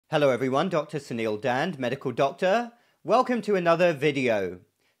Hello everyone, Dr. Suneel Dhand, medical doctor. Welcome to another video.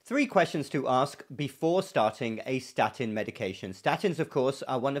 3 questions to ask before starting a statin medication. Statins, of course,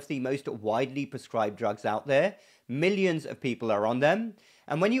 are one of the most widely prescribed drugs out there. Millions of people are on them.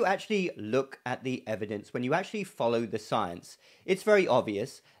 And when you actually look at the evidence, when you actually follow the science, it's very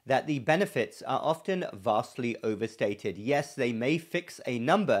obvious that the benefits are often vastly overstated. Yes, they may fix a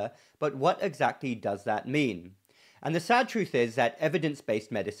number, but what exactly does that mean? And the sad truth is that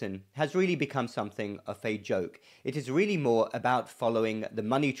evidence-based medicine has really become something of a joke. It is really more about following the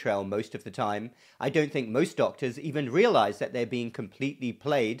money trail most of the time. I don't think most doctors even realize that they're being completely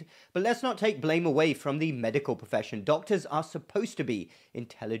played. But let's not take blame away from the medical profession. Doctors are supposed to be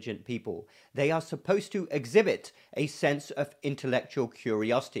intelligent people. They are supposed to exhibit a sense of intellectual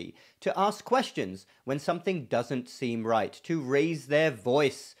curiosity, to ask questions when something doesn't seem right, to raise their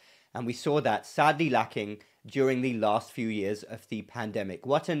voice. And we saw that sadly lacking during the last few years of the pandemic.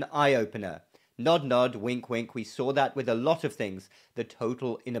 What an eye-opener. Nod, nod, wink, wink. We saw that with a lot of things, the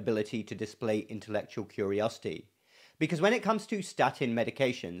total inability to display intellectual curiosity. Because when it comes to statin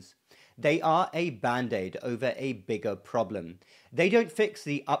medications, they are a band-aid over a bigger problem. They don't fix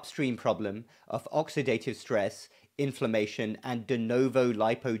the upstream problem of oxidative stress, inflammation, and de novo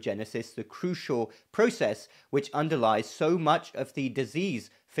lipogenesis, the crucial process which underlies so much of the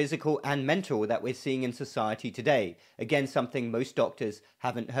disease, physical and mental, that we're seeing in society today. Again, something most doctors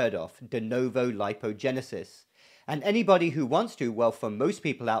haven't heard of, de novo lipogenesis. And anybody who wants to, well, for most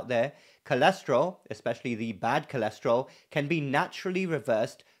people out there, cholesterol, especially the bad cholesterol, can be naturally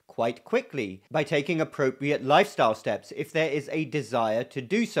reversed quite quickly by taking appropriate lifestyle steps if there is a desire to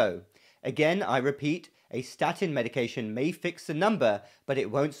do so. Again, I repeat, a statin medication may fix the number, but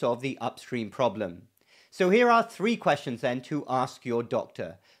it won't solve the upstream problem. So here are 3 questions then to ask your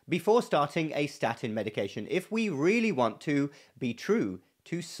doctor before starting a statin medication if we really want to be true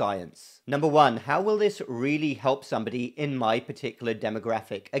to science. Number 1, how will this really help somebody in my particular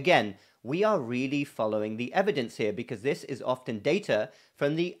demographic? Again, we are really following the evidence here because this is often data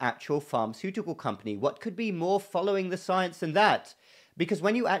from the actual pharmaceutical company. What could be more following the science than that? Because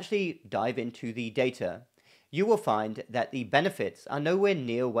when you actually dive into the data, you will find that the benefits are nowhere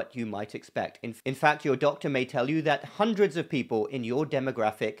near what you might expect. In fact, your doctor may tell you that hundreds of people in your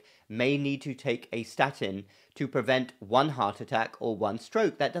demographic may need to take a statin to prevent 1 heart attack or 1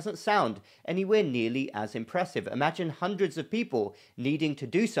 stroke. That doesn't sound anywhere nearly as impressive. Imagine hundreds of people needing to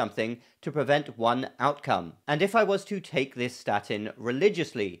do something to prevent 1 outcome. And if I was to take this statin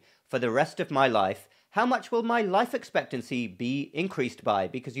religiously for the rest of my life, how much will my life expectancy be increased by?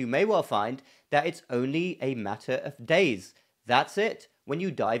 Because you may well find that it's only a matter of days. That's it. When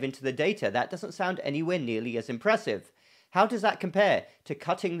you dive into the data, that doesn't sound anywhere nearly as impressive. How does that compare to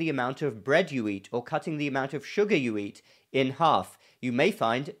cutting the amount of bread you eat or cutting the amount of sugar you eat in half? You may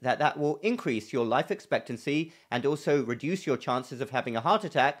find that that will increase your life expectancy and also reduce your chances of having a heart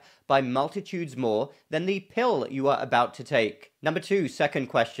attack by multitudes more than the pill you are about to take. Number 2, second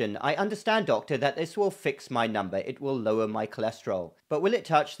question. I understand, doctor, that this will fix my number. It will lower my cholesterol. But will it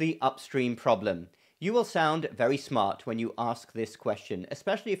touch the upstream problem? You will sound very smart when you ask this question,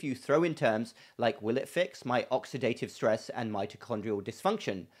 especially if you throw in terms like, will it fix my oxidative stress and mitochondrial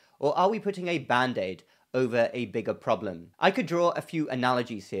dysfunction? Or are we putting a band-aid over a bigger problem? I could draw a few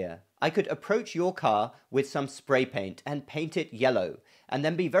analogies here. I could approach your car with some spray paint and paint it yellow, and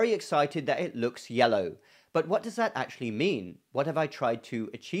then be very excited that it looks yellow. But what does that actually mean? What have I tried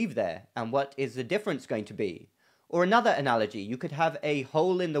to achieve there? And what is the difference going to be? Or another analogy, you could have a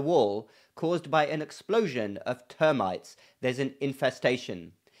hole in the wall caused by an explosion of termites. There's an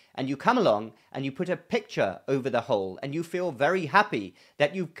infestation. And you come along and you put a picture over the hole and you feel very happy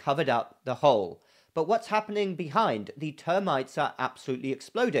that you've covered up the hole. But what's happening behind? The termites are absolutely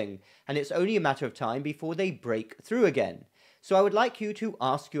exploding, and it's only a matter of time before they break through again. So I would like you to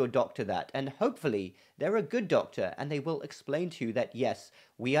ask your doctor that, and hopefully they're a good doctor and they will explain to you that yes,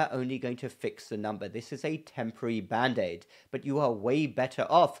 we are only going to fix the number. This is a temporary band-aid, but you are way better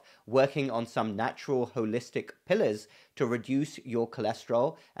off working on some natural holistic pillars to reduce your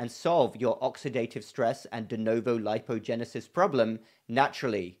cholesterol and solve your oxidative stress and de novo lipogenesis problem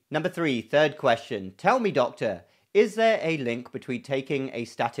naturally. Number 3, third question. Tell me, doctor, is there a link between taking a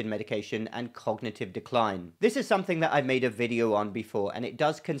statin medication and cognitive decline? This is something that I've made a video on before, and it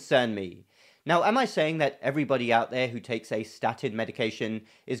does concern me. Now, am I saying that everybody out there who takes a statin medication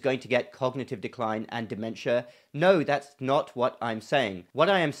is going to get cognitive decline and dementia? No, that's not what I'm saying. What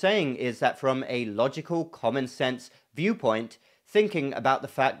I am saying is that from a logical, common sense viewpoint, thinking about the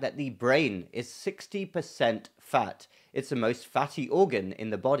fact that the brain is 60% fat, It's the most fatty organ in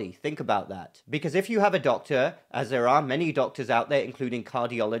the body. Think about that. Because if you have a doctor, as there are many doctors out there, including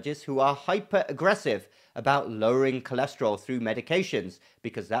cardiologists, who are hyper aggressive about lowering cholesterol through medications,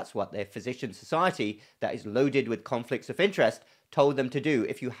 because that's what their physician society that is loaded with conflicts of interest told them to do.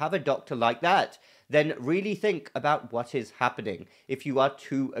 If you have a doctor like that, then really think about what is happening if you are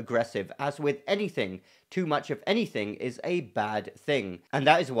too aggressive. As with anything, too much of anything is a bad thing. And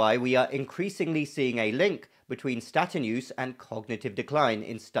that is why we are increasingly seeing a link between statin use and cognitive decline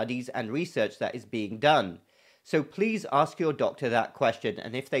in studies and research that is being done. So please ask your doctor that question,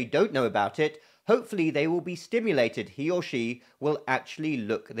 and if they don't know about it, hopefully they will be stimulated. He or she will actually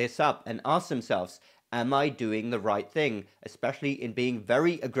look this up and ask themselves, am I doing the right thing? Especially in being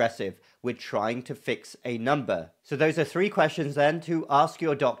very aggressive with trying to fix a number. So those are 3 questions then to ask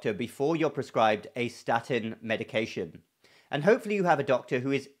your doctor before you're prescribed a statin medication. And hopefully you have a doctor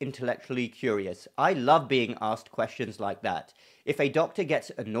who is intellectually curious. I love being asked questions like that. If a doctor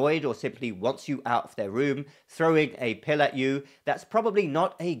gets annoyed or simply wants you out of their room, throwing a pill at you, that's probably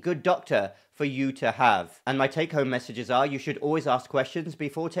not a good doctor for you to have. And my take-home messages are, you should always ask questions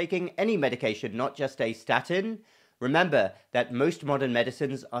before taking any medication, not just a statin. Remember that most modern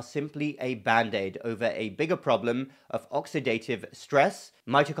medicines are simply a band-aid over a bigger problem of oxidative stress,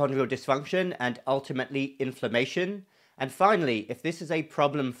 mitochondrial dysfunction, and ultimately inflammation. And finally, if this is a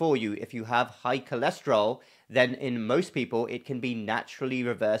problem for you, if you have high cholesterol, then in most people it can be naturally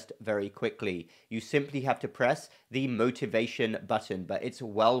reversed very quickly. You simply have to press the motivation button, but it's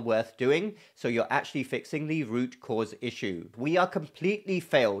well worth doing, so you're actually fixing the root cause issue. We are completely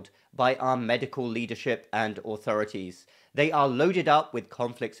failed by our medical leadership and authorities. They are loaded up with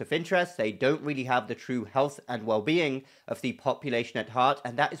conflicts of interest. They don't really have the true health and well-being of the population at heart,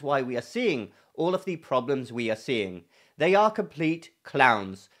 and that is why we are seeing all of the problems we are seeing. They are complete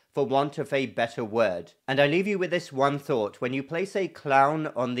clowns, for want of a better word. And I leave you with this one thought. When you place a clown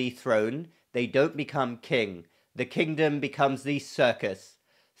on the throne, they don't become king. The kingdom becomes the circus.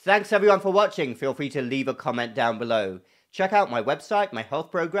 Thanks everyone for watching. Feel free to leave a comment down below. Check out my website, my health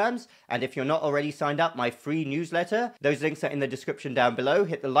programs, and if you're not already signed up, my free newsletter. Those links are in the description down below.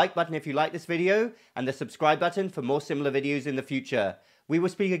 Hit the like button if you like this video, and the subscribe button for more similar videos in the future. We will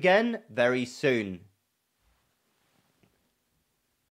speak again very soon.